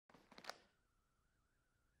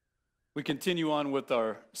We continue on with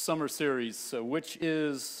our summer series, which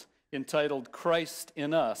is entitled Christ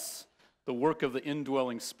in Us, the Work of the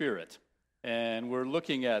Indwelling Spirit. And we're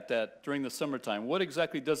looking at that during the summertime. What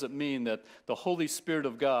exactly does it mean that the Holy Spirit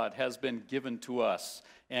of God has been given to us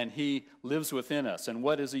and He lives within us? And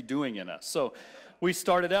what is He doing in us? So we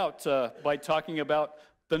started out by talking about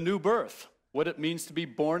the new birth, what it means to be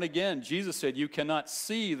born again. Jesus said, you cannot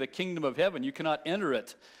see the kingdom of heaven. You cannot enter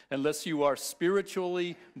it unless you are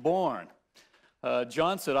spiritually born.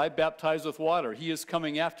 John said, I baptize with water. He is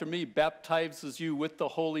coming after me, baptizes you with the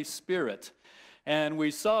Holy Spirit. And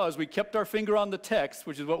we saw, as we kept our finger on the text,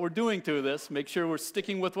 which is what we're doing to this, make sure we're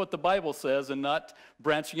sticking with what the Bible says and not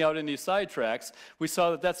branching out any sidetracks, we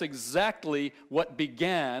saw that that's exactly what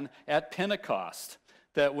began at Pentecost.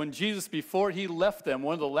 That when Jesus, before He left them,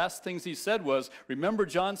 one of the last things He said was, remember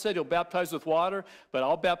John said He'll baptize with water, but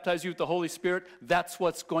I'll baptize you with the Holy Spirit. That's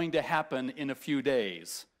what's going to happen in a few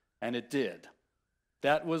days. And it did.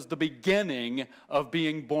 That was the beginning of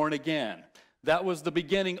being born again. That was the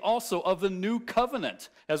beginning also of the new covenant,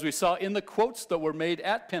 as we saw in the quotes that were made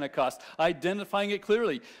at Pentecost, identifying it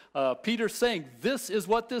clearly. Peter saying, this is,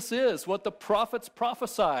 what the prophets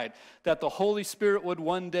prophesied, that the Holy Spirit would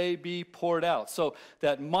one day be poured out. So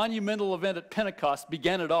that monumental event at Pentecost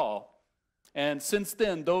began it all. And since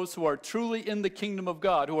then, those who are truly in the kingdom of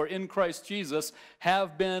God, who are in Christ Jesus,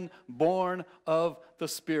 have been born of the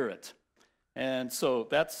Spirit. And so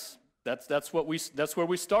that's where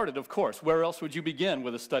we started, of course. Where else would you begin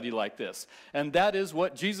with a study like this? And that is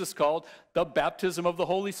what Jesus called the baptism of the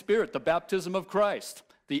Holy Spirit, the baptism of Christ,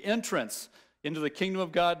 the entrance into the kingdom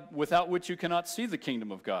of God without which you cannot see the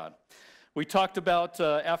kingdom of God. We talked about,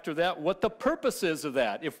 after that, what the purpose is of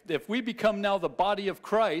that. If we become now the body of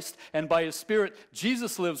Christ, and by His Spirit,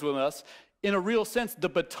 Jesus lives with us, in a real sense, the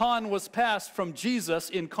baton was passed from Jesus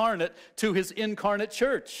incarnate to His incarnate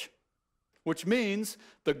church. Which means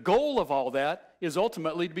the goal of all that is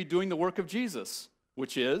ultimately to be doing the work of Jesus,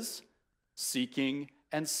 which is seeking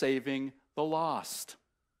and saving the lost.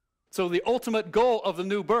 So the ultimate goal of the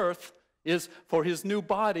new birth is for His new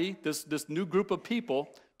body, this new group of people,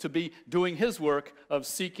 to be doing His work of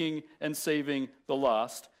seeking and saving the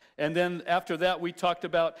lost. And then after that, we talked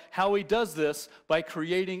about how He does this by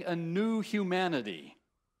creating a new humanity,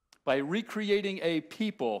 by recreating a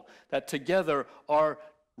people that together are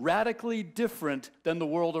radically different than the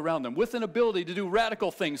world around them, with an ability to do radical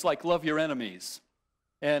things like love your enemies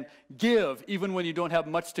and give even when you don't have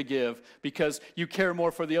much to give because you care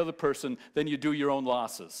more for the other person than you do your own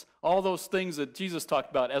losses. All those things that Jesus talked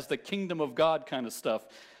about as the kingdom of God kind of stuff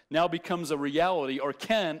now becomes a reality, or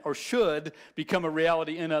can or should become a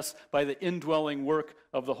reality in us by the indwelling work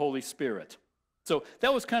of the Holy Spirit. So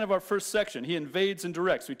that was kind of our first section. He invades and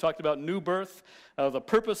directs. We talked about new birth, the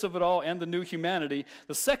purpose of it all, and the new humanity.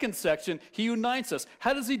 The second section, He unites us.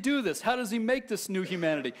 How does He do this? How does He make this new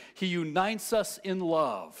humanity? He unites us in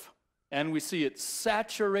love. And we see it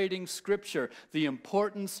saturating Scripture, the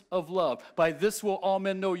importance of love. By this will all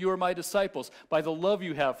men know you are my disciples, by the love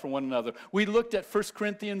you have for one another. We looked at 1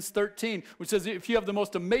 Corinthians 13, which says if you have the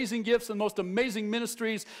most amazing gifts and most amazing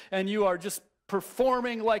ministries, and you are just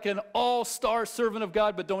performing like an all-star servant of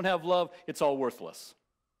God but don't have love, it's all worthless.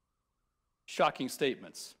 Shocking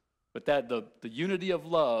statements. But that the unity of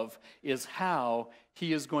love is how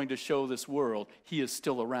He is going to show this world He is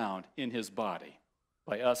still around in His body,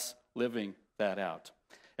 by us living that out.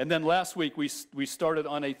 And then last week we started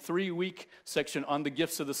on a 3-week section on the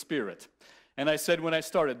gifts of the Spirit. And I said when I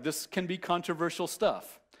started, this can be controversial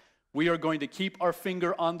stuff. We are going to keep our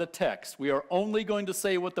finger on the text. We are only going to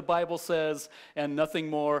say what the Bible says and nothing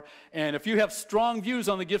more. And if you have strong views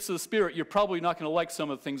on the gifts of the Spirit, you're probably not going to like some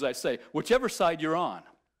of the things I say, whichever side you're on.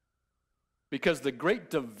 Because the great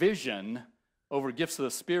division over gifts of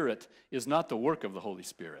the Spirit is not the work of the Holy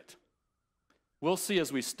Spirit. We'll see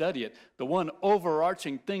as we study it, the one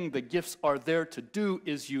overarching thing the gifts are there to do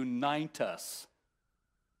is unite us.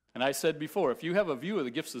 And I said before, if you have a view of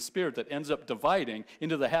the gifts of the Spirit that ends up dividing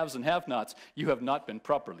into the haves and have-nots, you have not been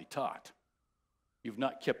properly taught. You've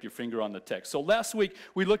not kept your finger on the text. So last week,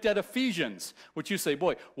 we looked at Ephesians, which you say,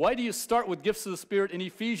 boy, why do you start with gifts of the Spirit in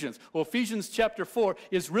Ephesians? Well, Ephesians chapter 4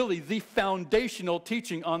 is really the foundational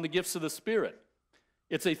teaching on the gifts of the Spirit.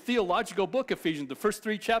 It's a theological book, Ephesians. The first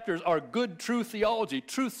 3 chapters are good, true theology,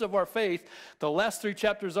 truths of our faith. The last 3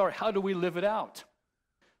 chapters are how do we live it out?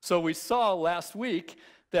 So we saw last week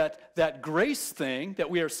that grace thing, that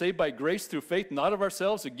we are saved by grace through faith, not of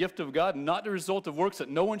ourselves, a gift of God, not the result of works, that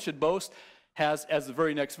no one should boast, has, as the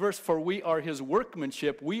very next verse, for we are His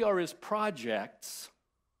workmanship, we are His projects,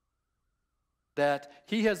 that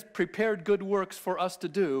he has prepared good works for us to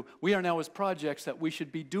do. We are now his projects that we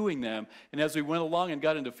should be doing them. And as we went along and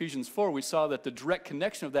got into Ephesians 4, we saw that the direct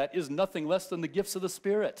connection of that is nothing less than the gifts of the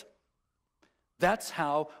Spirit. That's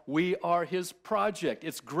how we are his project.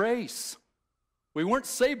 It's grace. We weren't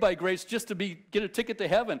saved by grace just to get a ticket to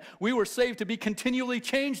heaven. We were saved to be continually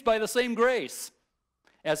changed by the same grace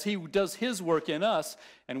as he does his work in us.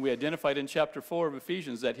 And we identified in chapter 4 of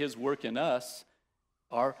Ephesians that his work in us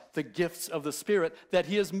are the gifts of the Spirit that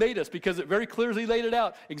he has made us, because it very clearly laid it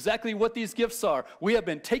out exactly what these gifts are. We have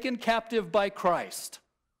been taken captive by Christ.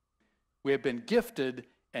 We have been gifted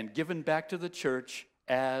and given back to the church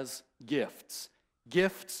as gifts.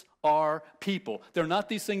 Gifts are people. They're not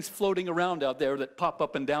these things floating around out there that pop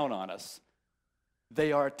up and down on us.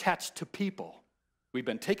 They are attached to people. We've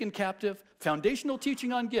been taken captive, foundational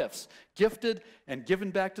teaching on gifts, gifted and given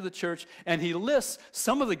back to the church. And he lists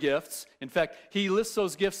some of the gifts. In fact, he lists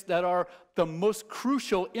those gifts that are the most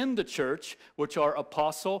crucial in the church, which are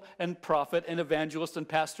apostle and prophet and evangelist and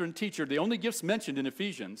pastor and teacher, the only gifts mentioned in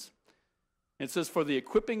Ephesians. It says, for the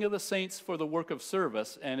equipping of the saints for the work of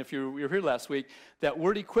service. And if you were here last week, that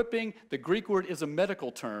word equipping, the Greek word is a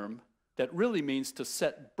medical term that really means to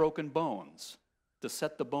set broken bones, to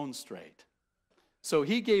set the bones straight. So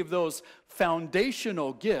he gave those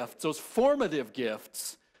foundational gifts, those formative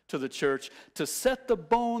gifts to the church to set the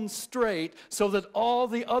bones straight so that all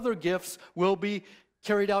the other gifts will be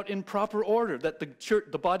carried out in proper order, that the church,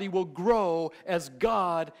 the body will grow as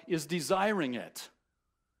God is desiring it.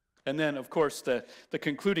 And then, of course, the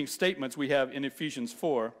concluding statements we have in Ephesians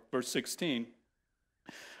 4, verse 16.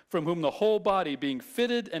 From whom the whole body being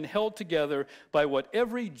fitted and held together by what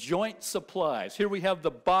every joint supplies. Here we have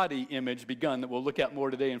the body image begun that we'll look at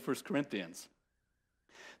more today in 1 Corinthians.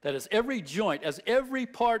 That is, every joint, as every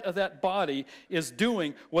part of that body is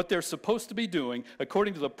doing what they're supposed to be doing,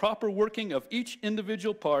 according to the proper working of each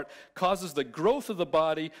individual part, causes the growth of the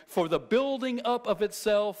body for the building up of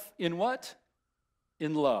itself in what?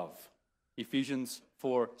 In love. Ephesians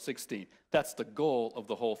 4:16. That's the goal of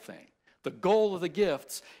the whole thing. The goal of the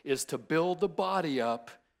gifts is to build the body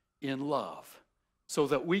up in love so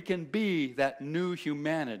that we can be that new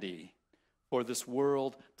humanity for this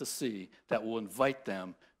world to see that will invite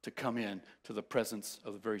them to come in to the presence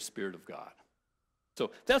of the very Spirit of God.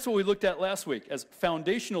 So that's what we looked at last week as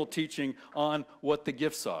foundational teaching on what the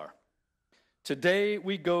gifts are. Today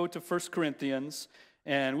we go to 1 Corinthians,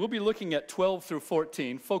 and we'll be looking at 12 through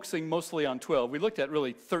 14, focusing mostly on 12. We looked at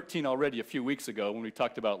really 13 already a few weeks ago when we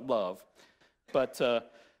talked about love. But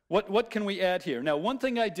what can we add here? Now, one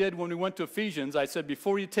thing I did when we went to Ephesians, I said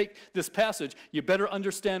before you take this passage, you better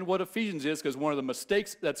understand what Ephesians is, because one of the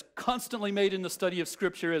mistakes that's constantly made in the study of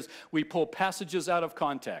Scripture is we pull passages out of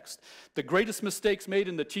context. The greatest mistakes made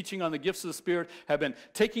in the teaching on the gifts of the Spirit have been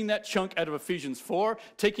taking that chunk out of Ephesians 4,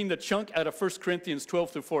 taking the chunk out of 1 Corinthians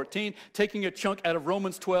 12 through 14, taking a chunk out of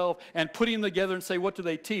Romans 12, and putting them together and say, what do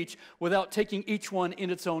they teach, without taking each one in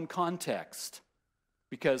its own context.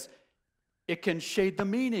 Because it can shade the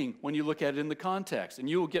meaning when you look at it in the context, and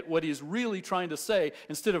you will get what he's really trying to say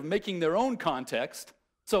instead of making their own context.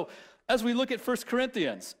 So as we look at 1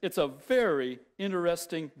 Corinthians, it's a very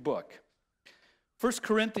interesting book. 1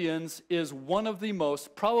 Corinthians is one of the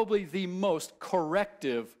most, probably the most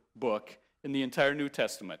corrective book in the entire New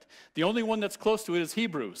Testament. The only one that's close to it is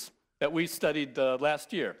Hebrews that we studied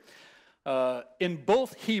last year. In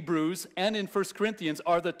both Hebrews and in 1 Corinthians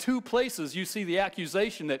are the two places you see the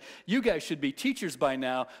accusation that you guys should be teachers by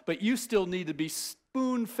now, but you still need to be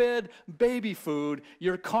spoon-fed baby food.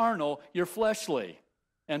 You're carnal, you're fleshly.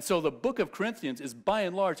 And so the book of Corinthians is by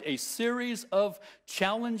and large a series of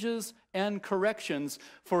challenges and corrections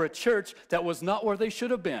for a church that was not where they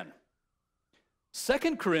should have been.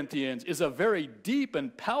 2 Corinthians is a very deep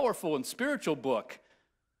and powerful and spiritual book.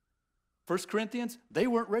 1 Corinthians, they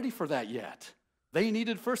weren't ready for that yet. They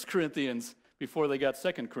needed 1 Corinthians before they got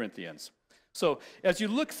 2 Corinthians. So as you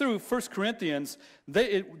look through 1 Corinthians,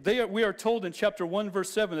 we are told in chapter 1,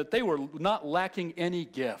 verse 7, that they were not lacking any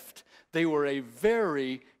gift. They were a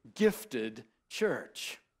very gifted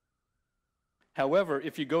church. However,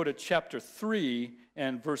 if you go to chapter 3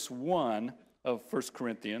 and verse 1 of 1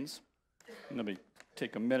 Corinthians, let me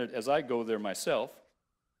take a minute as I go there myself.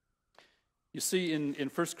 You see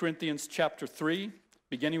in 1 Corinthians chapter 3,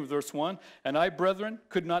 beginning with verse 1, and I, brethren,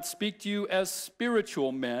 could not speak to you as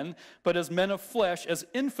spiritual men, but as men of flesh, as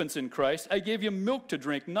infants in Christ. I gave you milk to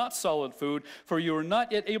drink, not solid food, for you are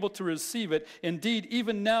not yet able to receive it. Indeed,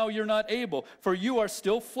 even now you're not able, for you are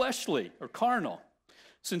still fleshly or carnal.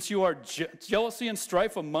 Since you are jealousy and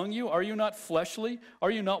strife among you, are you not fleshly?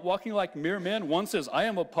 Are you not walking like mere men? One says, I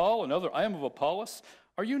am of Paul, another, I am of Apollos.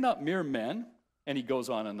 Are you not mere men? And he goes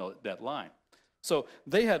on in that line. So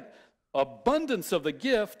they had abundance of the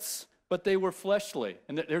gifts, but they were fleshly.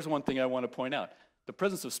 And there's one thing I want to point out. The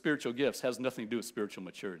presence of spiritual gifts has nothing to do with spiritual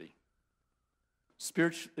maturity.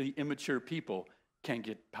 Spiritually immature people can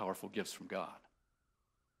get powerful gifts from God.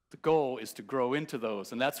 The goal is to grow into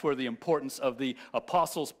those, and that's where the importance of the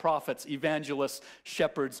apostles, prophets, evangelists,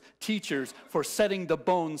 shepherds, teachers for setting the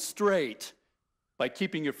bones straight by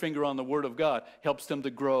keeping your finger on the Word of God helps them to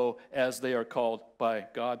grow as they are called by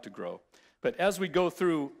God to grow. But as we go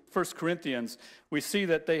through 1 Corinthians, we see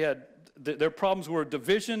that their problems were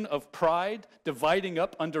division of pride, dividing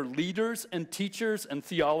up under leaders and teachers and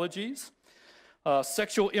theologies.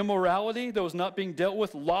 Sexual immorality that was not being dealt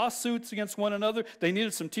with, lawsuits against one another. They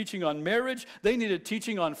needed some teaching on marriage. They needed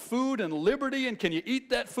teaching on food and liberty, and can you eat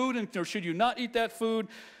that food, or should you not eat that food?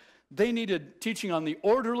 They needed teaching on the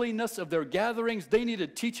orderliness of their gatherings. They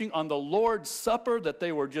needed teaching on the Lord's Supper that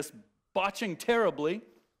they were just botching terribly.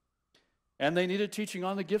 And they needed teaching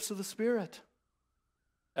on the gifts of the Spirit,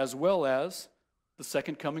 as well as the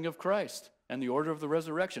second coming of Christ and the order of the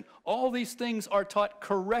resurrection. All these things are taught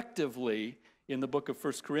correctively in the book of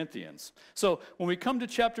 1 Corinthians. So when we come to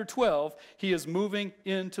chapter 12, he is moving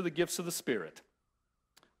into the gifts of the Spirit.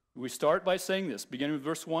 We start by saying this, beginning with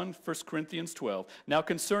verse 1, 1 Corinthians 12. Now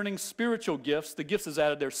concerning spiritual gifts, the gifts is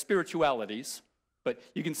added their spiritualities. But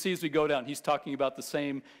you can see as we go down, he's talking about the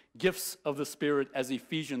same gifts of the Spirit as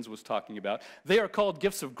Ephesians was talking about. They are called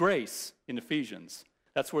gifts of grace in Ephesians.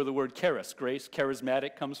 That's where the word charis, grace,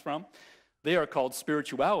 charismatic, comes from. They are called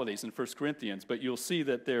spiritualities in 1 Corinthians, but you'll see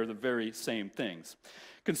that they're the very same things.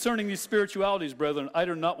 Concerning these spiritualities, brethren, I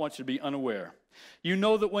do not want you to be unaware. You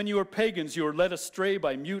know that when you were pagans, you were led astray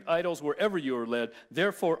by mute idols wherever you were led.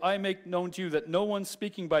 Therefore, I make known to you that no one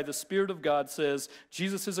speaking by the Spirit of God says,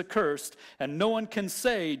 Jesus is accursed, and no one can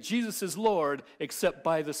say, Jesus is Lord, except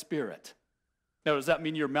by the Spirit. Now, does that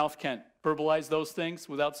mean your mouth can't verbalize those things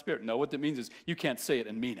without Spirit? No, what that means is you can't say it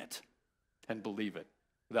and mean it and believe it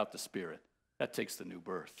without the Spirit. That takes the new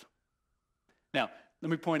birth. Now, let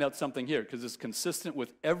me point out something here, because it's consistent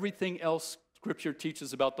with everything else Scripture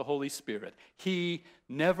teaches about the Holy Spirit. He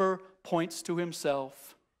never points to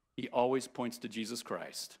himself. He always points to Jesus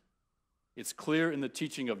Christ. It's clear in the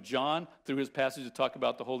teaching of John through his passage to talk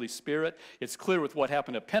about the Holy Spirit. It's clear with what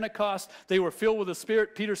happened at Pentecost. They were filled with the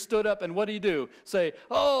Spirit. Peter stood up, and what did he do? Say,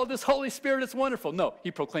 oh, this Holy Spirit is wonderful. No,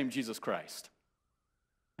 he proclaimed Jesus Christ.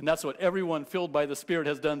 And that's what everyone filled by the Spirit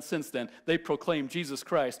has done since then. They proclaim Jesus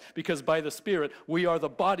Christ, because by the Spirit we are the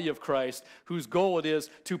body of Christ, whose goal it is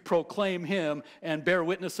to proclaim him and bear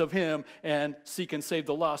witness of him and seek and save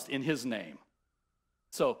the lost in his name.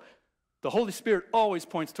 So the Holy Spirit always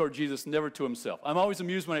points toward Jesus, never to himself. I'm always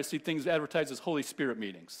amused when I see things advertised as Holy Spirit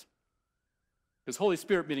meetings, because Holy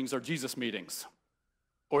Spirit meetings are Jesus meetings,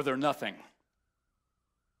 or they're nothing.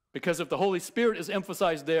 Because if the Holy Spirit is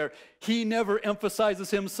emphasized there, he never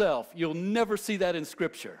emphasizes himself. You'll never see that in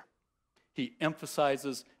Scripture. He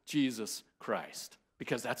emphasizes Jesus Christ,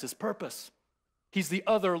 because that's his purpose. He's the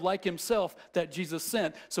other like himself that Jesus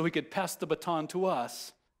sent so he could pass the baton to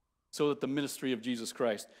us so that the ministry of Jesus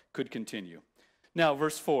Christ could continue. Now,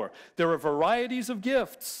 verse 4, there are varieties of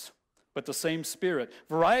gifts, but the same Spirit.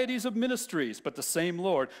 Varieties of ministries, but the same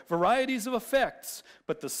Lord. Varieties of effects,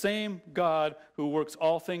 but the same God who works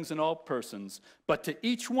all things in all persons. But to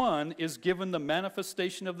each one is given the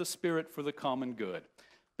manifestation of the Spirit for the common good.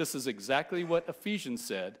 This is exactly what Ephesians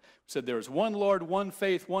said. It said there is one Lord, one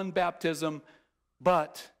faith, one baptism,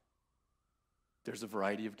 but there's a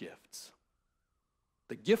variety of gifts.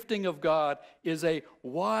 The gifting of God is a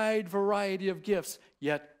wide variety of gifts,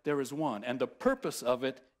 yet there is one. And the purpose of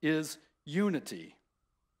it is unity.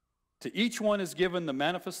 To each one is given the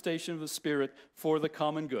manifestation of the Spirit for the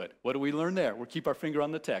common good. What do we learn there? We'll keep our finger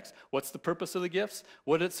on the text. What's the purpose of the gifts?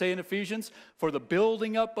 What did it say in Ephesians? For the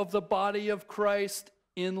building up of the body of Christ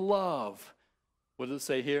in love. What does it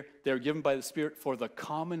say here? They're given by the Spirit for the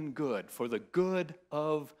common good, for the good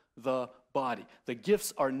of the body. The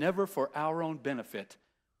gifts are never for our own benefit,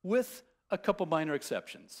 with a couple minor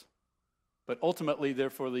exceptions. But ultimately, they're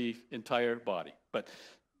for the entire body. But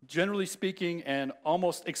generally speaking, and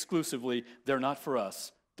almost exclusively, they're not for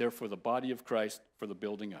us. They're for the body of Christ, for the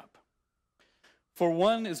building up. For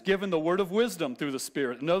one is given the word of wisdom through the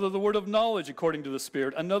Spirit, another the word of knowledge according to the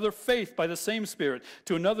Spirit, another faith by the same Spirit,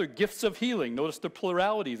 to another gifts of healing. Notice the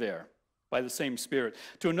plurality there, by the same Spirit.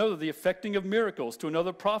 To another the effecting of miracles, to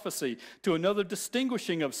another prophecy, to another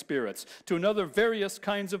distinguishing of spirits, to another various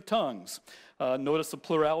kinds of tongues. Notice the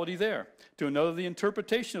plurality there. To another the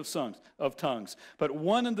interpretation of tongues. But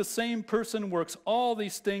one and the same person works all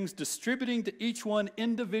these things, distributing to each one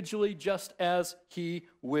individually just as he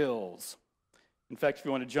wills. In fact, if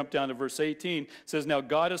you want to jump down to verse 18, it says, now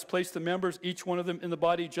God has placed the members, each one of them in the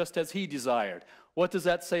body, just as he desired. What does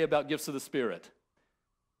that say about gifts of the Spirit?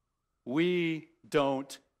 We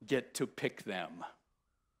don't get to pick them.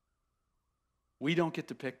 We don't get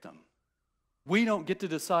to pick them. We don't get to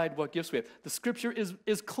decide what gifts we have. The Scripture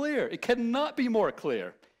is clear. It cannot be more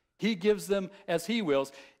clear. He gives them as he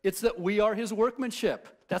wills. It's that we are his workmanship.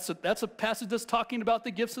 That's a passage that's talking about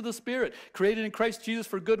the gifts of the Spirit, created in Christ Jesus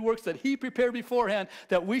for good works that he prepared beforehand,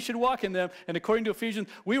 that we should walk in them. And according to Ephesians,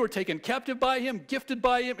 we were taken captive by him, gifted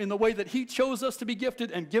by him in the way that he chose us to be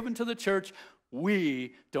gifted and given to the church.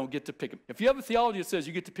 We don't get to pick them. If you have a theology that says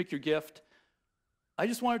you get to pick your gift, I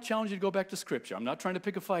just want to challenge you to go back to Scripture. I'm not trying to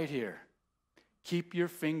pick a fight here. Keep your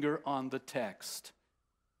finger on the text,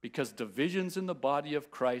 because divisions in the body of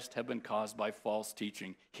Christ have been caused by false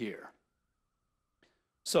teaching here.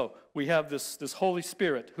 So we have this Holy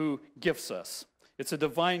Spirit who gifts us. It's a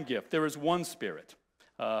divine gift. There is one Spirit.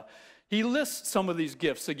 He lists some of these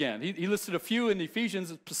gifts again. He listed a few in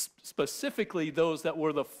Ephesians, specifically those that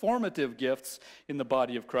were the formative gifts in the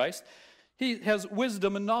body of Christ. He has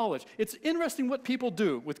wisdom and knowledge. It's interesting what people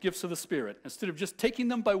do with gifts of the Spirit instead of just taking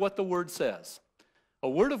them by what the Word says. A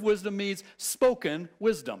word of wisdom means spoken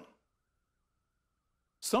wisdom.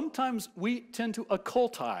 Sometimes we tend to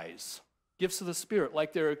occultize gifts of the Spirit,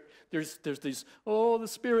 like there's these, the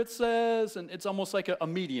Spirit says, and it's almost like a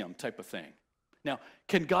medium type of thing. Now,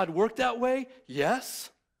 can God work that way? Yes.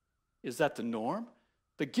 Is that the norm?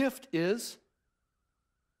 The gift is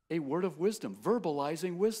a word of wisdom,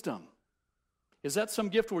 verbalizing wisdom. Is that some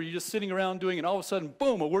gift where you're just sitting around doing, and all of a sudden,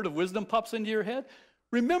 boom, a word of wisdom pops into your head?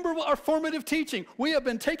 Remember our formative teaching. We have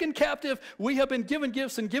been taken captive. We have been given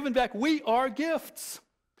gifts and given back. We are gifts.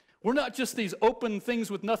 We're not just these open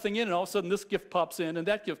things with nothing in, and all of a sudden this gift pops in and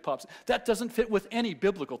that gift pops in. That doesn't fit with any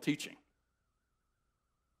biblical teaching.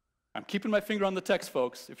 I'm keeping my finger on the text,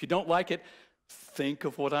 folks. If you don't like it, think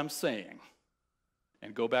of what I'm saying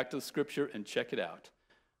and go back to the Scripture and check it out.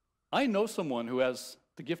 I know someone who has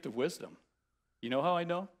the gift of wisdom. You know how I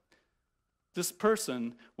know? This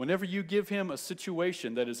person, whenever you give him a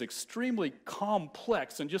situation that is extremely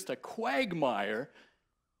complex and just a quagmire,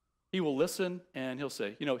 he will listen and he'll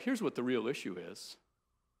say, here's what the real issue is,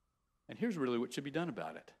 and here's really what should be done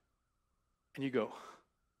about it. And you go,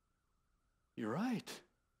 you're right.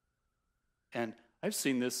 And I've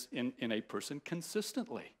seen this in a person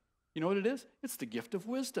consistently. You know what it is? It's the gift of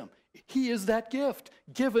wisdom. He is that gift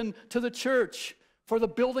given to the church for the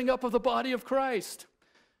building up of the body of Christ.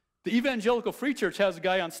 The Evangelical Free Church has a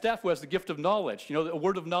guy on staff who has the gift of knowledge. A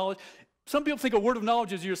word of knowledge. Some people think a word of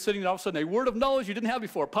knowledge is you're sitting there, all of a sudden a word of knowledge you didn't have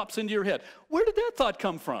before pops into your head. Where did that thought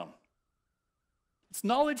come from? It's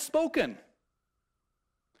knowledge spoken.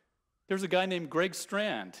 There's a guy named Greg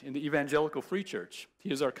Strand in the Evangelical Free Church.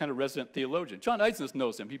 He is our kind of resident theologian. John Eisenus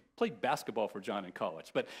knows him. He played basketball for John in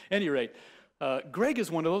college. But at any rate, Greg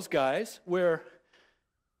is one of those guys where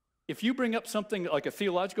if you bring up something like a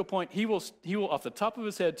theological point, he will off the top of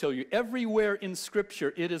his head tell you everywhere in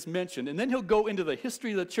Scripture it is mentioned. And then he'll go into the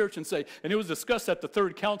history of the church and say, and it was discussed at the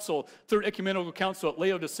Third Ecumenical Council at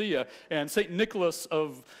Laodicea, and St. Nicholas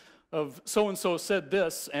of so-and-so said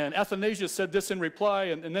this, and Athanasius said this in reply,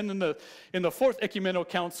 and then in the Fourth Ecumenical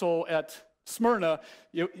Council at Smyrna,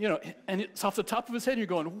 and it's off the top of his head, and you're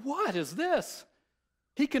going, what is this?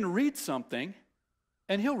 He can read something,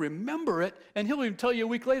 and he'll remember it, and he'll even tell you a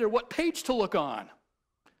week later what page to look on.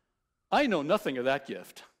 I know nothing of that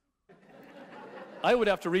gift. I would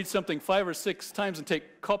have to read something 5 or 6 times and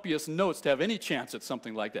take copious notes to have any chance at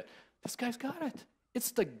something like that. This guy's got it.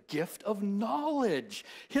 It's the gift of knowledge.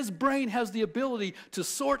 His brain has the ability to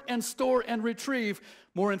sort and store and retrieve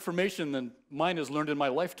more information than mine has learned in my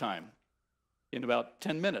lifetime. In about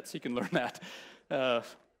 10 minutes, he can learn that.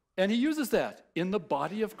 And he uses that in the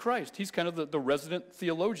body of Christ. He's kind of the resident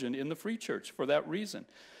theologian in the Free Church for that reason.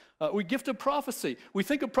 We gift of prophecy. We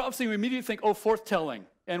think of prophecy, we immediately think, forth-telling.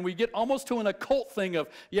 And we get almost to an occult thing of,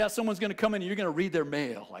 someone's going to come in and you're going to read their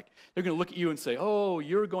mail. Like, they're going to look at you and say,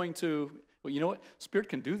 you're going to... Well, you know what? Spirit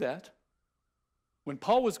can do that. When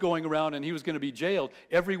Paul was going around and he was going to be jailed,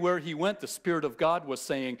 everywhere he went, the Spirit of God was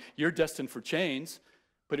saying, you're destined for chains.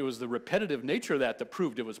 But it was the repetitive nature of that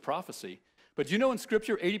proved it was prophecy. But in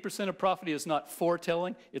Scripture, 80% of prophecy is not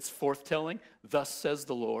foretelling, it's forthtelling. Thus says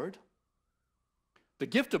the Lord. The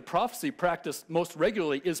gift of prophecy practiced most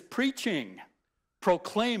regularly is preaching,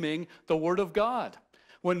 proclaiming the Word of God.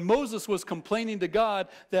 When Moses was complaining to God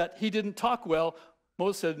that he didn't talk well,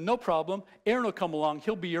 Moses said, no problem. Aaron will come along.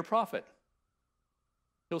 He'll be your prophet.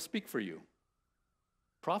 He'll speak for you.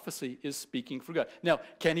 Prophecy is speaking for God. Now,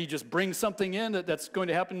 can he just bring something in that's going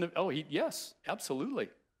to happen? Yes, absolutely.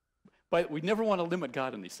 But we never want to limit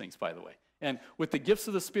God in these things, by the way. And with the gifts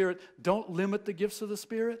of the Spirit, don't limit the gifts of the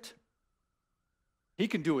Spirit. He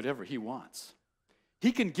can do whatever he wants.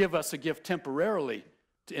 He can give us a gift temporarily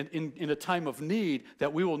in a time of need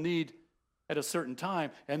that we will need at a certain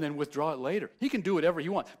time and then withdraw it later. He can do whatever he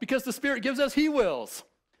wants because the Spirit gives us he wills.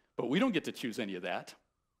 But we don't get to choose any of that.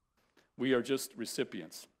 We are just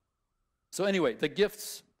recipients. So anyway,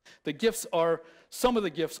 some of the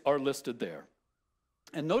gifts are listed there.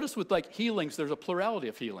 And notice with like healings, there's a plurality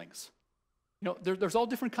of healings. You know, there's all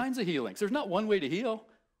different kinds of healings. There's not one way to heal.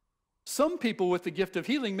 Some people with the gift of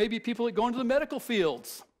healing may be people that go into the medical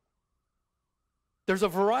fields. There's a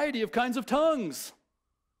variety of kinds of tongues.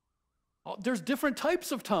 There's different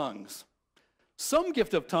types of tongues. Some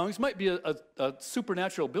gift of tongues might be a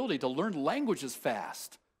supernatural ability to learn languages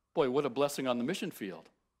fast. Boy, what a blessing on the mission field.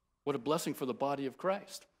 What a blessing for the body of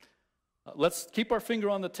Christ. Let's keep our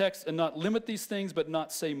finger on the text and not limit these things, but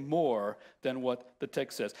not say more than what the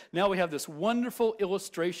text says. Now we have this wonderful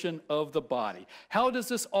illustration of the body. How does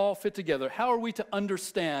this all fit together? How are we to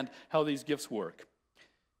understand how these gifts work?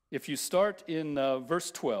 If you start in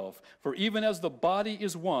verse 12, for even as the body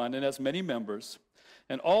is one and has many members,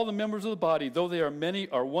 and all the members of the body, though they are many,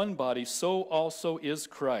 are one body, so also is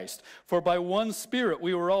Christ. For by one Spirit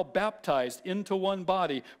we were all baptized into one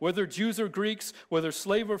body, whether Jews or Greeks, whether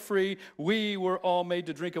slave or free, we were all made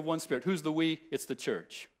to drink of one Spirit. Who's the we? It's the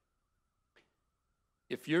church.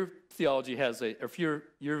 If your theology if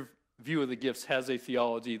your view of the gifts has a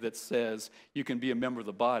theology that says you can be a member of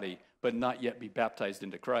the body, but not yet be baptized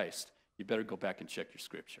into Christ, you better go back and check your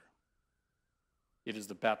scripture. It is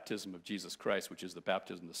the baptism of Jesus Christ, which is the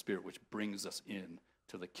baptism of the Spirit, which brings us in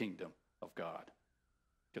to the kingdom of God.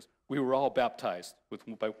 Because we were all baptized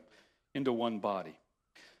into one body.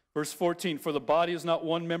 Verse 14, for the body is not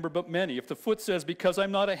one member but many. If the foot says, because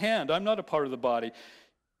I'm not a hand, I'm not a part of the body,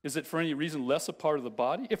 is it for any reason less a part of the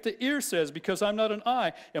body? If the ear says, because I'm not an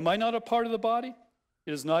eye, am I not a part of the body?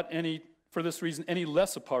 It is not for this reason, any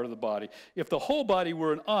less a part of the body. If the whole body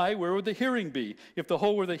were an eye, where would the hearing be? If the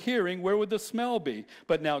whole were the hearing, where would the smell be?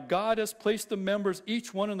 But now God has placed the members,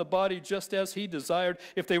 each one in the body, just as he desired.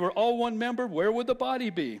 If they were all one member, where would the body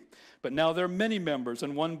be? But now there are many members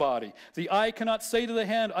in one body. The eye cannot say to the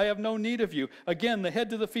hand, I have no need of you. Again, the head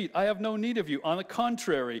to the feet, I have no need of you. On the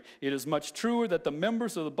contrary, it is much truer that the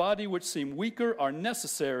members of the body which seem weaker are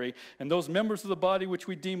necessary, and those members of the body which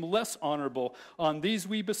we deem less honorable, on these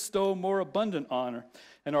we bestow more abundant honor.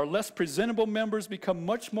 And our less presentable members become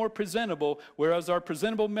much more presentable, whereas our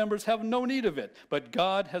presentable members have no need of it. But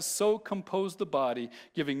God has so composed the body,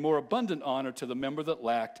 giving more abundant honor to the member that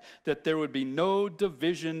lacked, that there would be no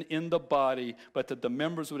division in the body, but that the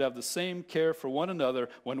members would have the same care for one another.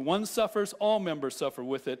 When one suffers, all members suffer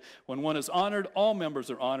with it. When one is honored, all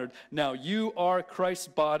members are honored. Now you are Christ's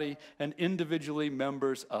body and individually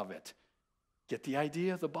members of it. Get the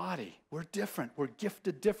idea of the body. We're different. We're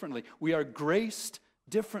gifted differently. We are graced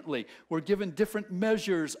differently. We're given different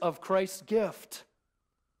measures of Christ's gift.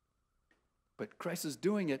 But Christ is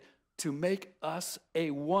doing it to make us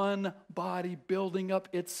a one body building up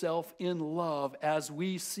itself in love as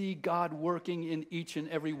we see God working in each and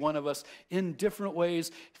every one of us in different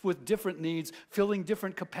ways, with different needs, filling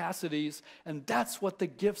different capacities. And that's what the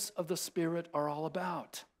gifts of the Spirit are all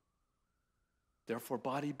about. Therefore,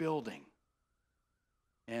 body building.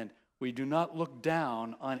 And we do not look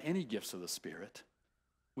down on any gifts of the Spirit.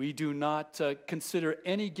 We do not consider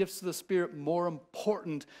any gifts of the Spirit more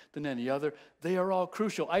important than any other. They are all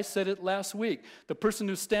crucial. I said it last week. The person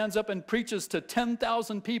who stands up and preaches to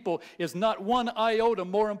 10,000 people is not one iota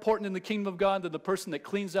more important in the kingdom of God than the person that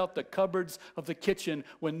cleans out the cupboards of the kitchen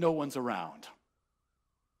when no one's around.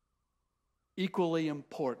 Equally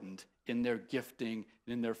important in their gifting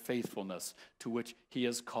and in their faithfulness to which He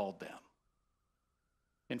has called them.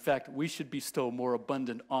 In fact, we should bestow more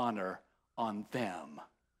abundant honor on them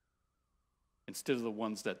instead of the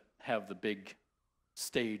ones that have the big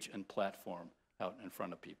stage and platform out in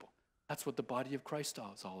front of people. That's what the body of Christ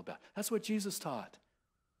is all about. That's what Jesus taught.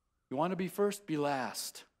 You want to be first? Be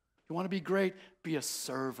last. You want to be great? Be a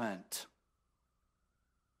servant.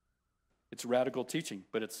 It's radical teaching,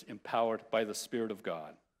 but it's empowered by the Spirit of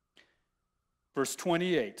God. Verse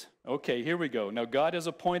 28. Okay, here we go. Now God has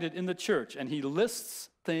appointed in the church, and He lists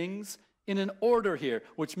things in an order here,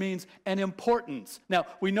 which means an importance. Now,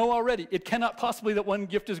 we know already it cannot possibly that one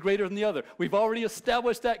gift is greater than the other. We've already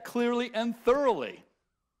established that clearly and thoroughly.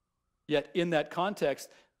 Yet in that context,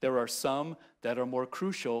 there are some that are more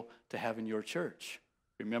crucial to have in your church.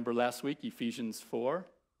 Remember last week, Ephesians 4,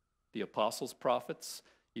 the apostles, prophets,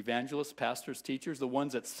 evangelists, pastors, teachers, the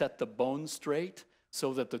ones that set the bones straight,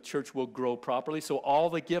 so that the church will grow properly, so all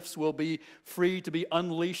the gifts will be free to be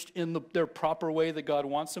unleashed in their proper way that God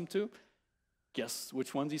wants them to. Guess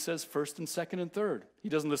which ones he says first and second and third. He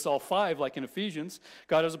doesn't list all five like in Ephesians.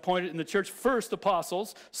 God has appointed in the church first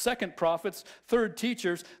apostles, second prophets, third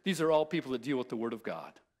teachers. These are all people that deal with the Word of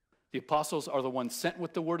God. The apostles are the ones sent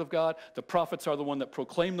with the Word of God. The prophets are the ones that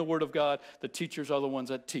proclaim the Word of God. The teachers are the ones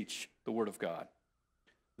that teach the Word of God.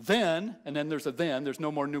 Then, and then there's a then, there's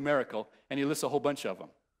no more numerical, and he lists a whole bunch of them.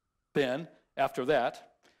 Then, after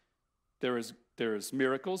that, there is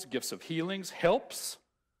miracles, gifts of healings, helps,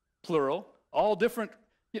 plural, all different.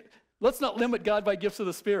 Let's not limit God by gifts of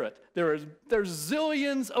the Spirit. There's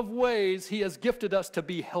zillions of ways he has gifted us to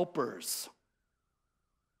be helpers,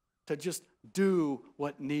 to just do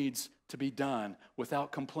what needs to be done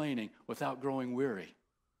without complaining, without growing weary.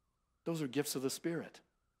 Those are gifts of the Spirit.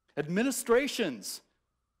 Administrations,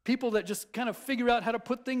 people that just kind of figure out how to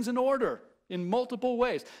put things in order in multiple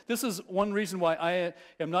ways. This is one reason why I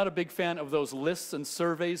am not a big fan of those lists and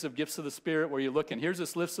surveys of gifts of the Spirit where you look and here's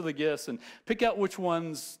this list of the gifts and pick out which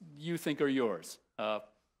ones you think are yours. For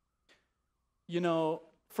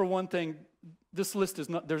one thing, this list is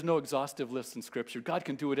not, there's no exhaustive list in Scripture. God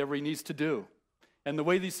can do whatever he needs to do. And the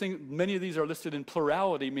way these things, many of these are listed in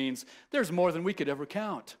plurality means there's more than we could ever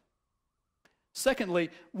count. Secondly,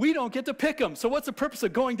 we don't get to pick them. So what's the purpose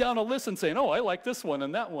of going down a list and saying, oh, I like this one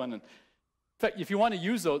and that one? And in fact, if you want to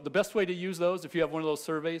use those, the best way to use those, if you have one of those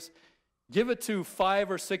surveys, give it to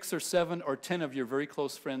 5 or 6 or 7 or 10 of your very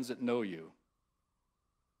close friends that know you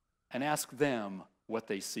and ask them what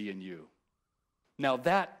they see in you. Now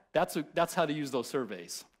that's how to use those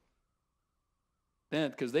surveys.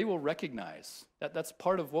 Then, because they will recognize, that's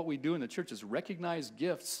part of what we do in the church is recognize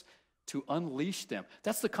gifts to unleash them.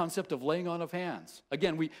 That's the concept of laying on of hands.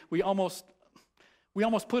 Again, we almost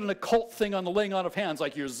put an occult thing on the laying on of hands,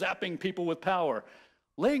 like you're zapping people with power.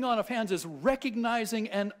 Laying on of hands is recognizing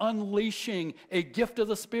and unleashing a gift of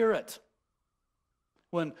the Spirit.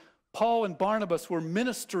 When Paul and Barnabas were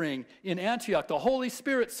ministering in Antioch, the Holy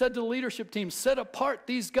Spirit said to the leadership team, set apart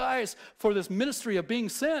these guys for this ministry of being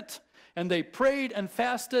sent. And they prayed and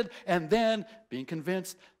fasted, and then, being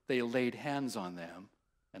convinced, they laid hands on them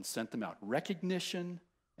and sent them out. Recognition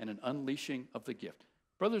and an unleashing of the gift.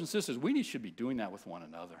 Brothers and sisters, we should be doing that with one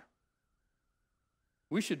another.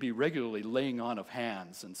 We should be regularly laying on of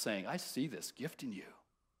hands and saying, I see this gift in you.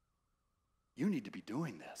 You need to be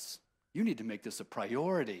doing this. You need to make this a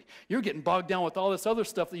priority. You're getting bogged down with all this other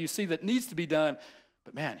stuff that you see that needs to be done.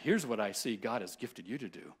 But man, here's what I see God has gifted you to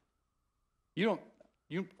do.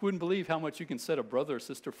 You wouldn't believe how much you can set a brother or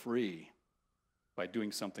sister free by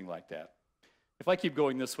doing something like that. If I keep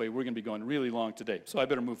going this way, we're going to be going really long today, so I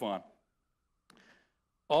better move on.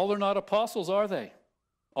 All are not apostles, are they?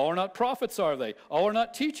 All are not prophets, are they? All are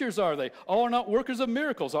not teachers, are they? All are not workers of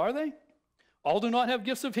miracles, are they? All do not have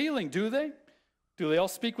gifts of healing, do they? They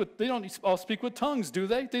don't all speak with tongues, do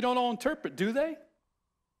they? They don't all interpret, do they?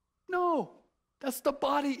 No, that's the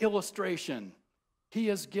body illustration. He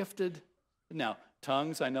has gifted. Now,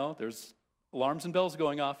 tongues, I know, there's alarms and bells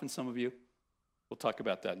going off in some of you. We'll talk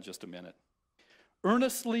about that in just a minute.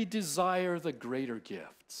 Earnestly desire the greater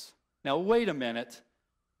gifts. Now, wait a minute.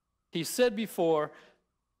 He said before,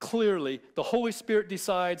 clearly, the Holy Spirit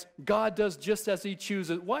decides, God does just as he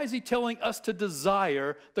chooses. Why is he telling us to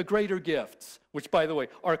desire the greater gifts? Which, by the way,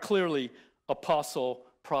 are clearly apostle,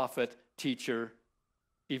 prophet, teacher,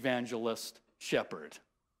 evangelist, shepherd.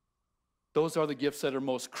 Those are the gifts that are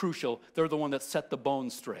most crucial. They're the one that set the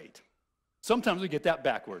bones straight. Sometimes we get that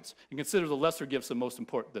backwards and consider the lesser gifts the most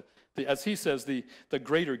important. As he says, the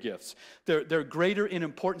greater gifts. They're greater in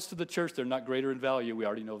importance to the church. They're not greater in value. We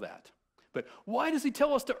already know that. But why does he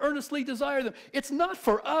tell us to earnestly desire them? It's not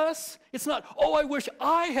for us. It's not, oh, I wish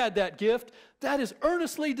I had that gift. That is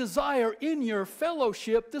earnestly desire in your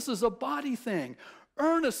fellowship. This is a body thing.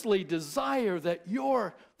 Earnestly desire that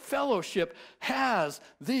your fellowship has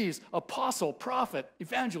these apostle, prophet,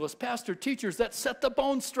 evangelist, pastor, teachers that set the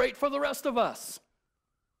bones straight for the rest of us.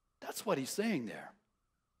 That's what he's saying there.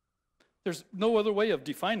 There's no other way of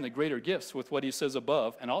defining the greater gifts with what he says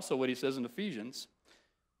above and also what he says in Ephesians.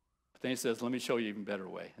 But then he says, let me show you an even better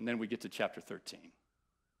way. And then we get to chapter 13.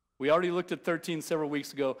 We already looked at 13 several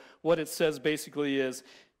weeks ago. What it says basically is,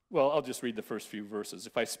 well, I'll just read the first few verses.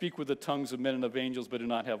 If I speak with the tongues of men and of angels but do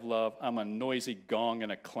not have love, I'm a noisy gong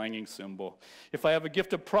and a clanging cymbal. If I have a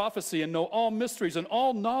gift of prophecy and know all mysteries and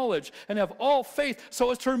all knowledge and have all faith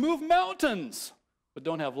so as to remove mountains but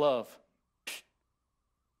don't have love,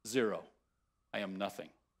 zero. I am nothing.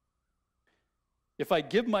 If I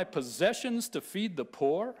give my possessions to feed the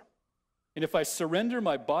poor, and if I surrender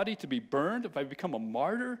my body to be burned, if I become a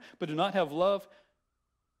martyr but do not have love,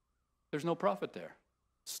 There's no profit there.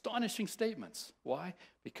 Astonishing statements. Why?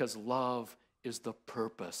 Because love is the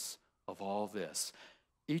purpose of all this.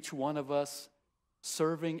 Each one of us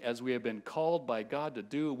serving as we have been called by God to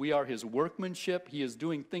do. We are his workmanship. He is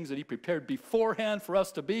doing things that he prepared beforehand for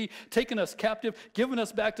us to be, taking us captive, giving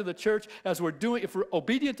us back to the church as we're doing. If we're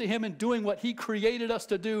obedient to him and doing what he created us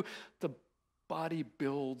to do, the body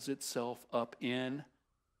builds itself up in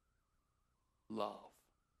love.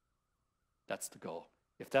 That's the goal.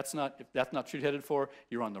 If that's not what you're headed for,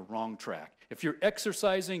 you're on the wrong track. If you're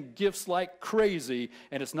exercising gifts like crazy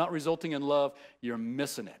and it's not resulting in love, you're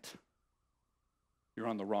missing it. You're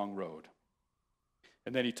on the wrong road.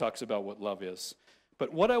 And then he talks about what love is.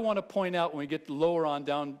 But what I want to point out when we get lower on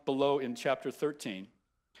down below in chapter 13,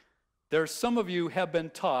 there are some of you have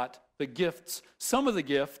been taught the gifts, some of the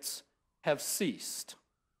gifts have ceased.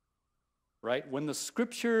 Right? When the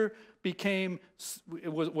scripture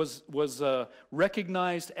was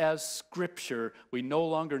recognized as scripture, we no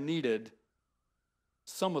longer needed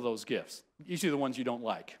some of those gifts. Usually the ones you don't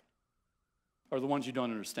like or the ones you don't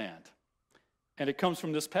understand. And it comes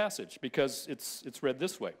from this passage because it's read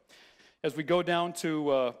this way. As we go down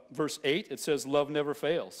to verse 8, it says, love never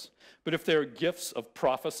fails. But if there are gifts of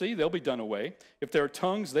prophecy, they'll be done away. If there are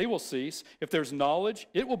tongues, they will cease. If there's knowledge,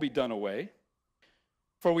 it will be done away.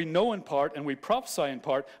 For we know in part and we prophesy in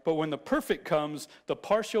part, but when the perfect comes, the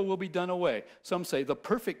partial will be done away. Some say the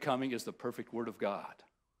perfect coming is the perfect word of God.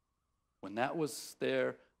 When that was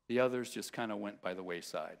there, the others just kind of went by the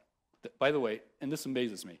wayside. By the way, and this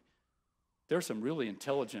amazes me, there are some really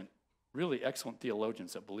intelligent, really excellent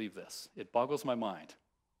theologians that believe this. It boggles my mind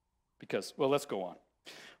because, well, let's go on.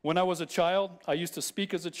 When I was a child, I used to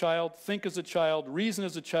speak as a child, think as a child, reason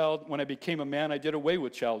as a child. When I became a man, I did away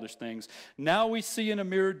with childish things. Now we see in a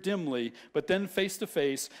mirror dimly, but then face to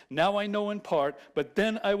face. Now I know in part, but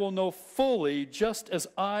then I will know fully, just as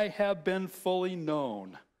I have been fully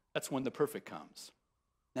known. That's when the perfect comes.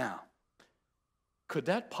 Now, could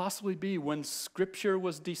that possibly be when Scripture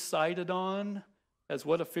was decided on as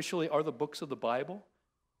what officially are the books of the Bible?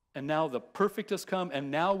 And now the perfect has come,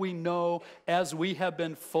 and now we know as we have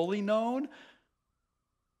been fully known?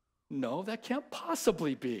 No, that can't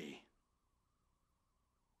possibly be.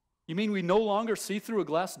 You mean we no longer see through a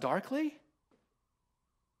glass darkly?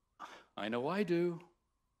 I know I do.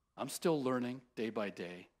 I'm still learning day by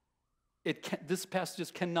day. This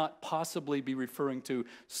passage cannot possibly be referring to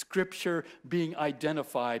Scripture being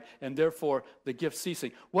identified and therefore the gift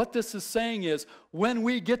ceasing. What this is saying is when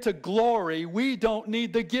we get to glory, we don't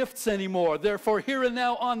need the gifts anymore. Therefore, here and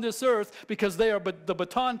now on this earth, because they are the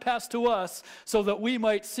baton passed to us so that we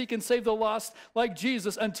might seek and save the lost like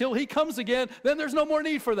Jesus until he comes again, then there's no more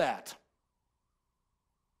need for that.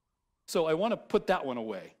 So I want to put that one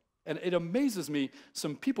away. And it amazes me,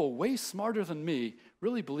 some people way smarter than me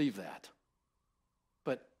really believe that.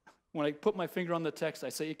 But when I put my finger on the text, I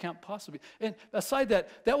say it can't possibly. And aside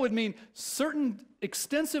that would mean certain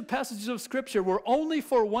extensive passages of Scripture were only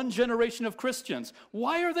for one generation of Christians.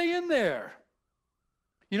 Why are they in there?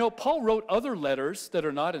 You know, Paul wrote other letters that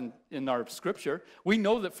are not in our Scripture. We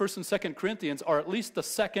know that 1st and 2nd Corinthians are at least the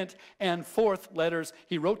 2nd and 4th letters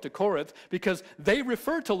he wrote to Corinth because they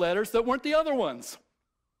refer to letters that weren't the other ones.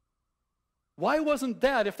 Why wasn't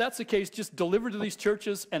that, if that's the case, just delivered to these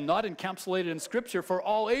churches and not encapsulated in Scripture for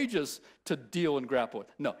all ages to deal and grapple with?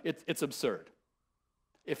 No, it's absurd.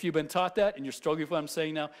 If you've been taught that and you're struggling with what I'm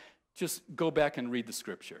saying now, just go back and read the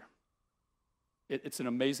Scripture. It's an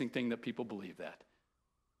amazing thing that people believe that.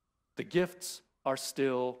 The gifts are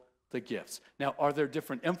still the gifts. Now, are there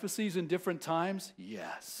different emphases in different times?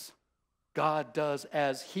 Yes. God does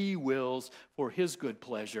as he wills for his good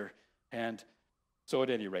pleasure. And so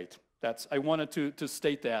at any rate, I wanted to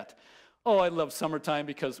state that. Oh, I love summertime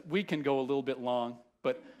because we can go a little bit long,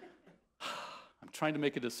 but I'm trying to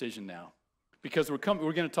make a decision now because we're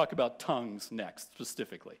going to talk about tongues next,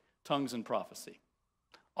 specifically, tongues and prophecy.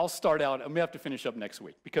 I'll start out, and we have to finish up next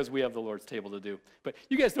week because we have the Lord's table to do. But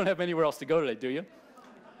you guys don't have anywhere else to go today, do you?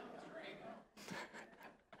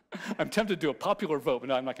 I'm tempted to do a popular vote, but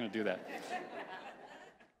no, I'm not going to do that.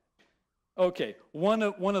 Okay, one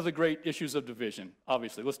of the great issues of division,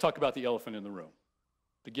 obviously. Let's talk about the elephant in the room,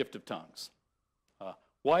 the gift of tongues.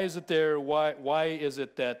 Why is it there? Why is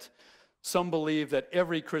it that some believe that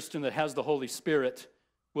every Christian that has the Holy Spirit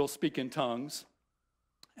will speak in tongues,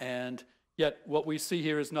 and yet what we see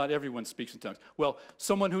here is not everyone speaks in tongues? Well,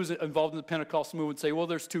 someone who's involved in the Pentecostal movement would say, well,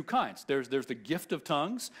 there's two kinds. There's the gift of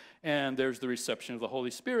tongues, and there's the reception of the Holy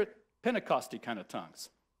Spirit, Pentecostal kind of tongues,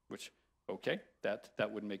 which, okay,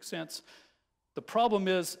 that would make sense. The problem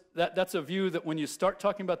is that's a view that when you start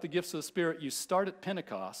talking about the gifts of the Spirit, you start at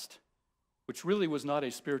Pentecost, which really was not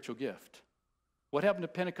a spiritual gift. What happened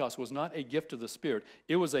at Pentecost was not a gift of the Spirit.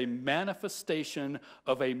 It was a manifestation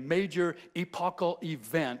of a major epochal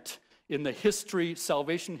event in the history,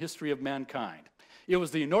 salvation history of mankind. It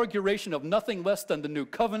was the inauguration of nothing less than the new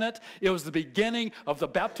covenant. It was the beginning of the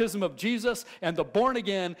baptism of Jesus and the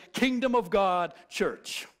born-again kingdom of God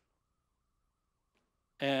church.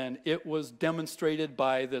 And it was demonstrated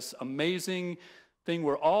by this amazing thing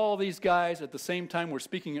where all these guys at the same time were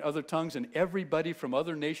speaking in other tongues, and everybody from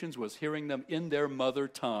other nations was hearing them in their mother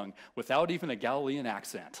tongue without even a Galilean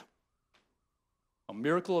accent. A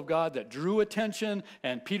miracle of God that drew attention,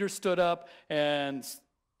 and Peter stood up and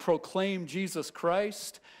proclaimed Jesus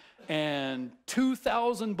Christ, and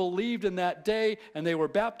 2,000 believed in that day, and they were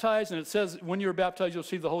baptized, and it says when you're baptized you'll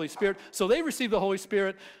receive the Holy Spirit. So they received the Holy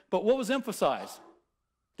Spirit, but what was emphasized?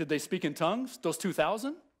 Did they speak in tongues, those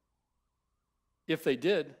 2,000? If they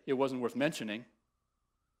did, it wasn't worth mentioning.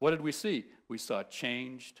 What did we see? We saw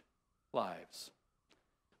changed lives.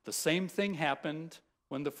 The same thing happened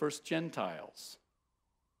when the first Gentiles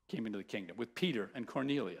came into the kingdom with Peter and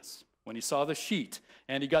Cornelius. When he saw the sheet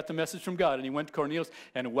and he got the message from God and he went to Cornelius,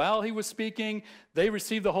 and while he was speaking, they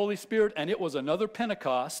received the Holy Spirit, and it was another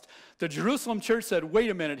Pentecost. The Jerusalem church said, wait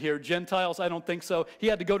a minute here, Gentiles, I don't think so. He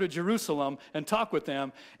had to go to Jerusalem and talk with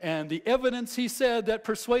them, and the evidence he said that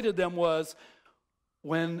persuaded them was,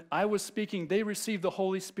 when I was speaking, they received the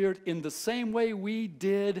Holy Spirit in the same way we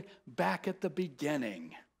did back at the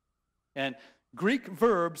beginning. And Greek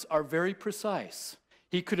verbs are very precise.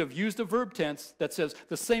 He could have used a verb tense that says,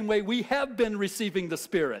 the same way we have been receiving the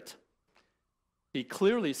Spirit. He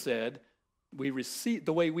clearly said, we received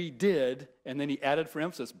the way we did, and then he added for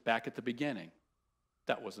emphasis, back at the beginning.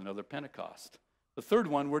 That was another Pentecost. The third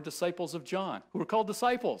one were disciples of John, who were called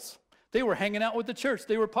disciples. They were hanging out with the church.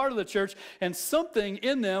 They were part of the church, and something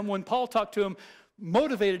in them, when Paul talked to him,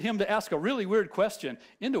 motivated him to ask a really weird question.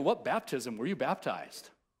 Into what baptism were you baptized?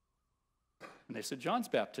 And they said, John's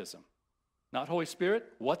baptism. Not Holy Spirit?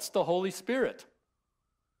 What's the Holy Spirit?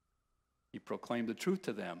 He proclaimed the truth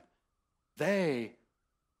to them. They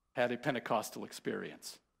had a Pentecostal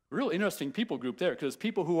experience. Real interesting people group there, because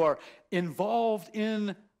people who are involved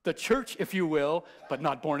in the church, if you will, but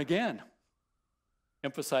not born again.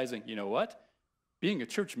 Emphasizing, you know what? Being a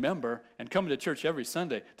church member and coming to church every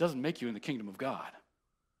Sunday doesn't make you in the kingdom of God.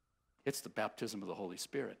 It's the baptism of the Holy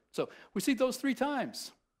Spirit. So we see those 3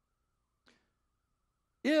 times.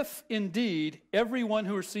 If indeed everyone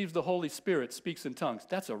who receives the Holy Spirit speaks in tongues,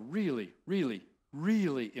 that's a really, really,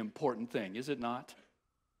 really important thing, is it not?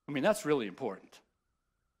 I mean, that's really important.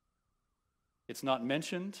 It's not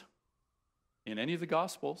mentioned in any of the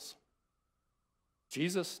Gospels.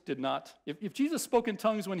 Jesus did not. If Jesus spoke in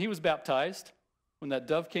tongues when he was baptized, when that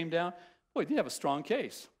dove came down, boy, he'd have a strong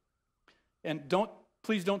case. And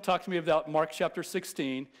please don't talk to me about Mark chapter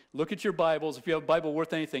 16. Look at your Bibles. If you have a Bible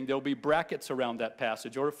worth anything, there'll be brackets around that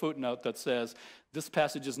passage or a footnote that says, this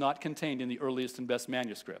passage is not contained in the earliest and best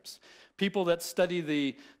manuscripts. People that study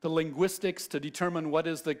the linguistics to determine what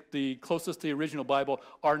is the closest to the original Bible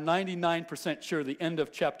are 99% sure the end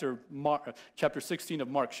of chapter 16 of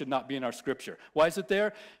Mark should not be in our scripture. Why is it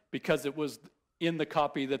there? Because it was in the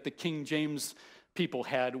copy that the King James people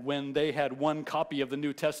had when they had one copy of the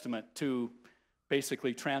New Testament to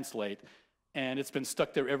basically translate, and it's been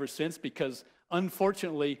stuck there ever since because,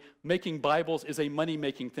 unfortunately, making Bibles is a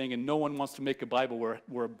money-making thing, and no one wants to make a Bible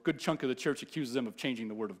where a good chunk of the church accuses them of changing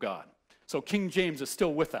the Word of God. So King James is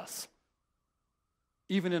still with us,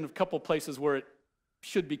 even in a couple places where it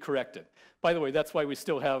should be corrected. By the way, that's why we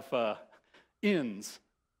still have inns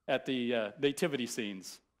at the nativity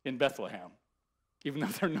scenes in Bethlehem, even though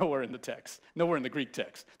they're nowhere in the text, nowhere in the Greek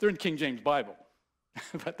text. They're in King James Bible.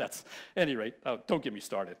 But that's, at any rate, don't get me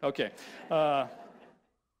started. Okay. At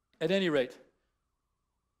any rate,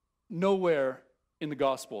 nowhere in the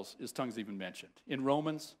Gospels is tongues even mentioned. In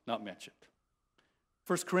Romans, not mentioned.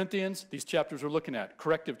 1 Corinthians, these chapters we're looking at,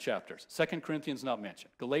 corrective chapters. 2 Corinthians, not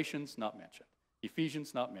mentioned. Galatians, not mentioned.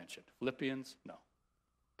 Ephesians, not mentioned. Philippians, no.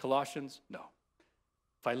 Colossians, no.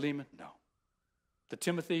 Philemon, no. The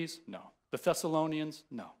Timothys, no. The Thessalonians,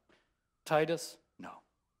 no. Titus, no.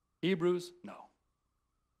 Hebrews, no.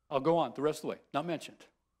 I'll go on the rest of the way. Not mentioned.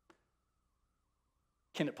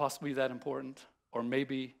 Can it possibly be that important? Or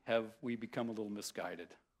maybe have we become a little misguided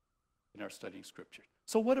in our studying Scripture?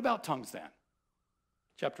 So what about tongues then?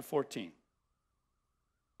 Chapter 14,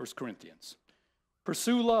 1 Corinthians.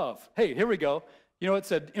 Pursue love. Hey, here we go. You know, it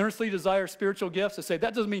said earnestly desire spiritual gifts. I say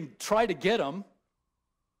that doesn't mean try to get them.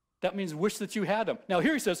 That means wish that you had them. Now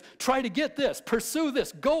here he says, try to get this, pursue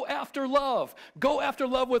this, go after love. Go after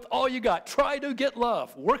love with all you got. Try to get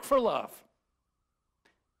love, work for love.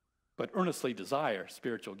 but earnestly desire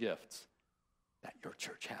spiritual gifts, that your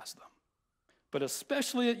church has them. But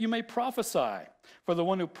especially that you may prophesy. For the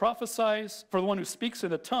one who speaks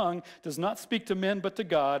in a tongue does not speak to men but to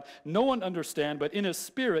God. No one understands, but in his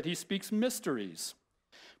spirit he speaks mysteries.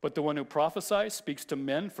 But the one who prophesies speaks to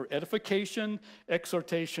men for edification,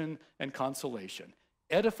 exhortation, and consolation.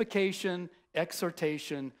 Edification,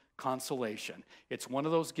 exhortation, consolation. It's one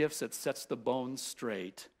of those gifts that sets the bones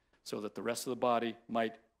straight so that the rest of the body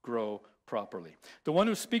might grow properly. The one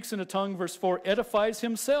who speaks in a tongue, verse 4, edifies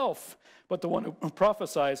himself, but the one who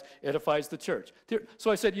prophesies edifies the church. So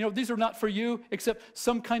I said, these are not for you, except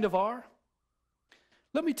some kind of are.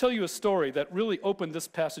 Let me tell you a story that really opened this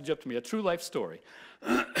passage up to me, a true life story.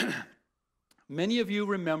 Many of you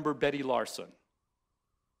remember Betty Larson,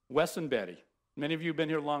 Wes and Betty. Many of you have been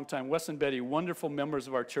here a long time. Wes and Betty, wonderful members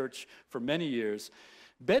of our church for many years.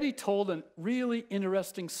 Betty told a really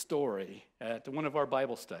interesting story at one of our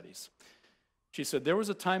Bible studies. She said, there was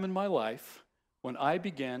a time in my life when I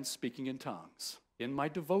began speaking in tongues. In my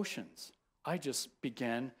devotions, I just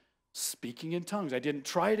began speaking in tongues. I didn't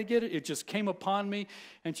try to get it. It just came upon me.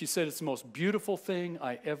 And she said, it's the most beautiful thing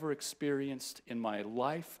I ever experienced in my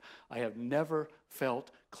life. I have never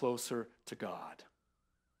felt closer to God.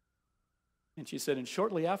 And she said, and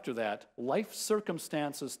shortly after that, life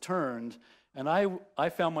circumstances turned, and I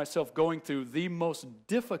found myself going through the most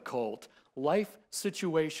difficult life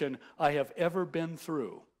situation I have ever been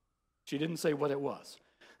through. She didn't say what it was.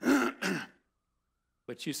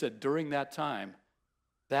 But she said, during that time,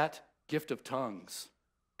 that gift of tongues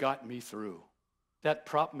got me through. That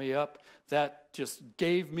propped me up. That just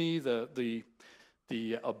gave me the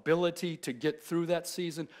ability to get through that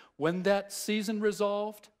season. When that season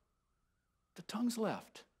resolved, the tongues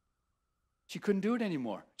left. She couldn't do it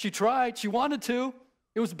anymore. She tried. She wanted to.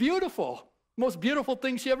 It was beautiful. Most beautiful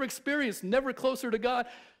thing she ever experienced. Never closer to God.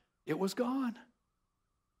 It was gone.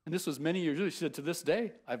 And this was many years ago. She said, to this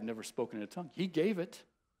day, I've never spoken in a tongue. He gave it,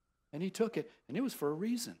 and he took it, and it was for a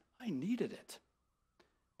reason. I needed it.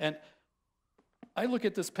 And I look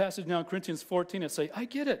at this passage now in Corinthians 14 and say, I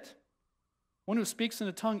get it. One who speaks in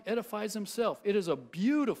a tongue edifies himself. It is a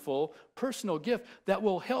beautiful personal gift that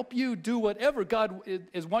will help you do whatever God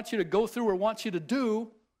wants you to go through or wants you to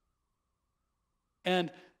do.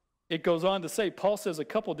 And it goes on to say, Paul says a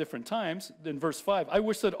couple different times in verse 5, I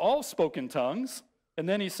wish that all spoke in tongues. And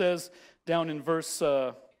then he says down in verse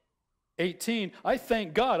 18, I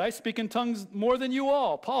thank God I speak in tongues more than you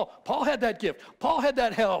all. Paul had that gift. Paul had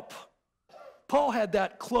that help. Paul had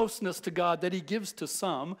that closeness to God that he gives to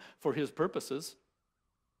some for his purposes.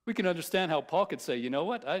 We can understand how Paul could say, you know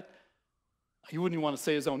what, he wouldn't even want to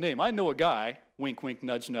say his own name. I know a guy, wink, wink,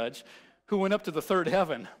 nudge, nudge, who went up to the third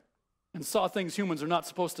heaven and saw things humans are not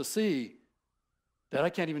supposed to see that I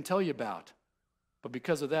can't even tell you about. But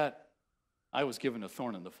because of that, I was given a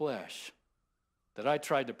thorn in the flesh that I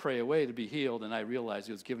tried to pray away to be healed, and I realized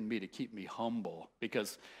it was given me to keep me humble.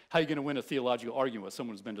 Because how are you going to win a theological argument with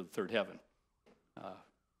someone who's been to the third heaven?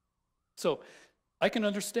 So I can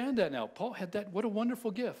understand that now. Paul had that. What a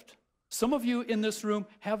wonderful gift. Some of you in this room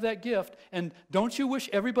have that gift, and don't you wish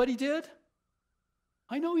everybody did?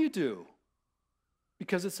 I know you do,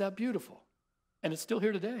 because it's that beautiful, and it's still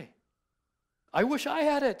here today. I wish I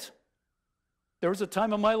had it. There was a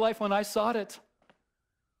time in my life when I sought it.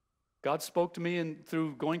 God spoke to me and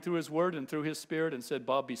through going through his word and through his spirit and said,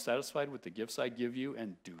 Bob, be satisfied with the gifts I give you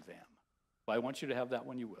and do them. If I want you to have that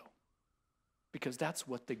one, you will. Because that's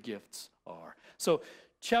what the gifts are. So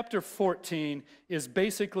chapter 14 is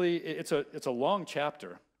basically, it's a long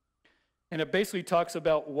chapter. And it basically talks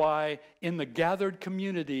about why in the gathered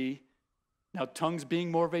community, now tongues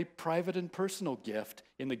being more of a private and personal gift,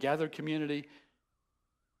 in the gathered community,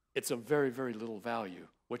 it's of very, very little value.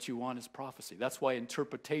 What you want is prophecy. That's why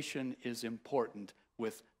interpretation is important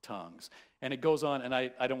with tongues. And it goes on, and I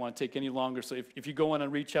don't want to take any longer, so if you go on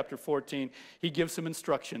and read chapter 14, he gives some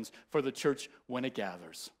instructions for the church when it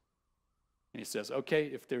gathers. And he says, okay,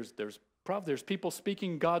 if there's people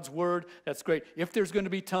speaking God's word, that's great. If there's going to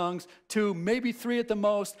be tongues, 2, maybe 3 at the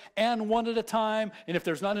most, and 1 at a time, and if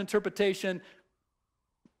there's not interpretation,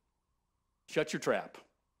 shut your trap.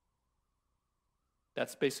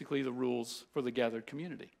 That's basically the rules for the gathered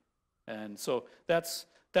community. And so that's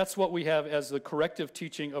what we have as the corrective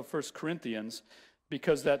teaching of 1 Corinthians,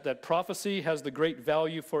 because that prophecy has the great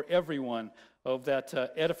value for everyone of that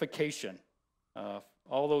edification,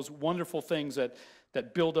 all those wonderful things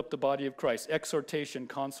that build up the body of Christ, exhortation,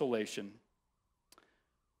 consolation.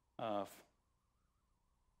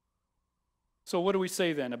 So what do we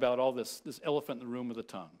say then about all this elephant in the room of the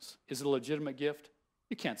tongues? Is it a legitimate gift?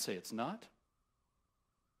 You can't say it's not.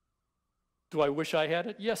 Do I wish I had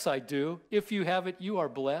it? Yes, I do. If you have it, you are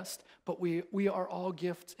blessed. But we are all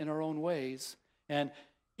gifts in our own ways. And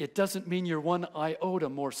it doesn't mean you're one iota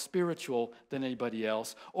more spiritual than anybody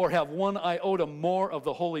else, or have one iota more of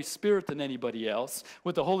the Holy Spirit than anybody else.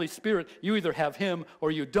 With the Holy Spirit, you either have him or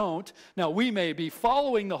you don't. Now, we may be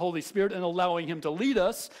following the Holy Spirit and allowing him to lead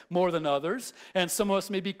us more than others, and some of us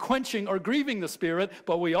may be quenching or grieving the Spirit,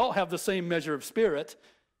 but we all have the same measure of Spirit,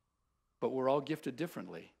 but we're all gifted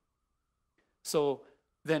differently. So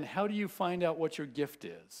then how do you find out what your gift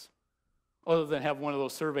is? Other than have one of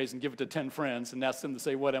those surveys and give it to 10 friends and ask them to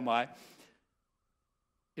say, what am I?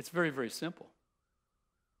 It's very, very simple.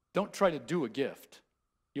 Don't try to do a gift.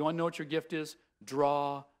 You want to know what your gift is?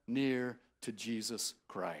 Draw near to Jesus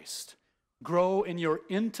Christ. Grow in your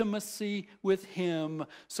intimacy with him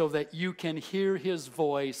so that you can hear his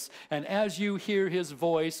voice. And as you hear his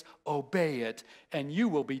voice, obey it, and you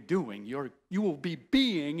will be being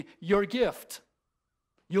your gift.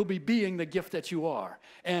 You'll be being the gift that you are.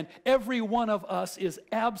 And every one of us is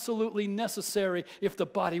absolutely necessary if the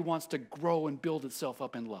body wants to grow and build itself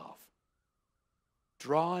up in love.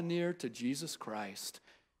 Draw near to Jesus Christ.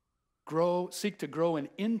 Seek to grow in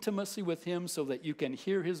intimacy with him so that you can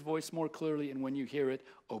hear his voice more clearly, and when you hear it,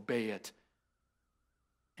 obey it.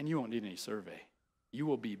 And you won't need any survey. You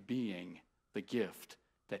will be being the gift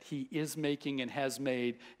that he is making and has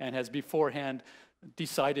made and has beforehand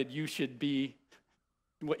decided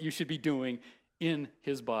what you should be doing in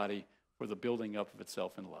his body for the building up of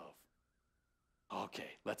itself in love.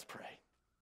 Okay, let's pray.